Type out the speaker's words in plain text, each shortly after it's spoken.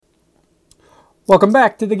Welcome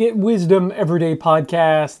back to the Get Wisdom Everyday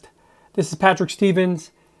podcast. This is Patrick Stevens,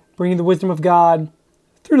 bringing the wisdom of God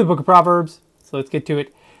through the book of Proverbs. So let's get to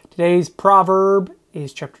it. Today's proverb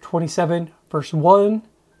is chapter 27, verse 1.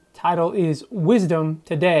 Title is Wisdom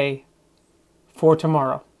Today for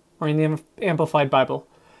Tomorrow, or in the Amplified Bible.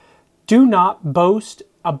 Do not boast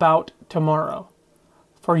about tomorrow,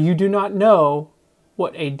 for you do not know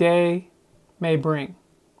what a day may bring.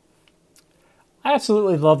 I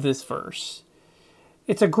absolutely love this verse.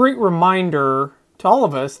 It's a great reminder to all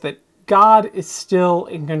of us that God is still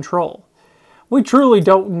in control. We truly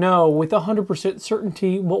don't know with 100%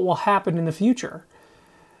 certainty what will happen in the future.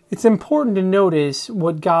 It's important to notice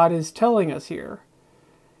what God is telling us here.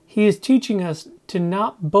 He is teaching us to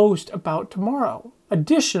not boast about tomorrow.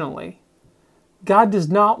 Additionally, God does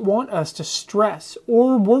not want us to stress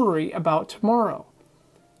or worry about tomorrow.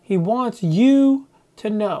 He wants you to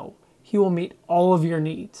know He will meet all of your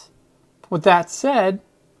needs. With that said,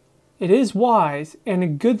 it is wise and a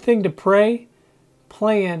good thing to pray,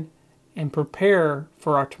 plan, and prepare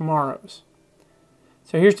for our tomorrows.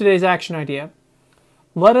 So here's today's action idea.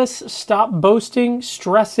 Let us stop boasting,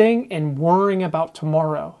 stressing, and worrying about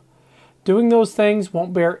tomorrow. Doing those things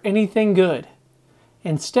won't bear anything good.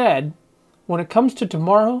 Instead, when it comes to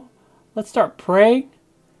tomorrow, let's start praying,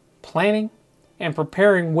 planning, and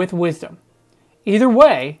preparing with wisdom. Either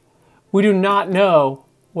way, we do not know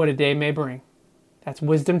what a day may bring. That's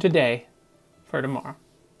wisdom today for tomorrow.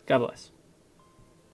 God bless.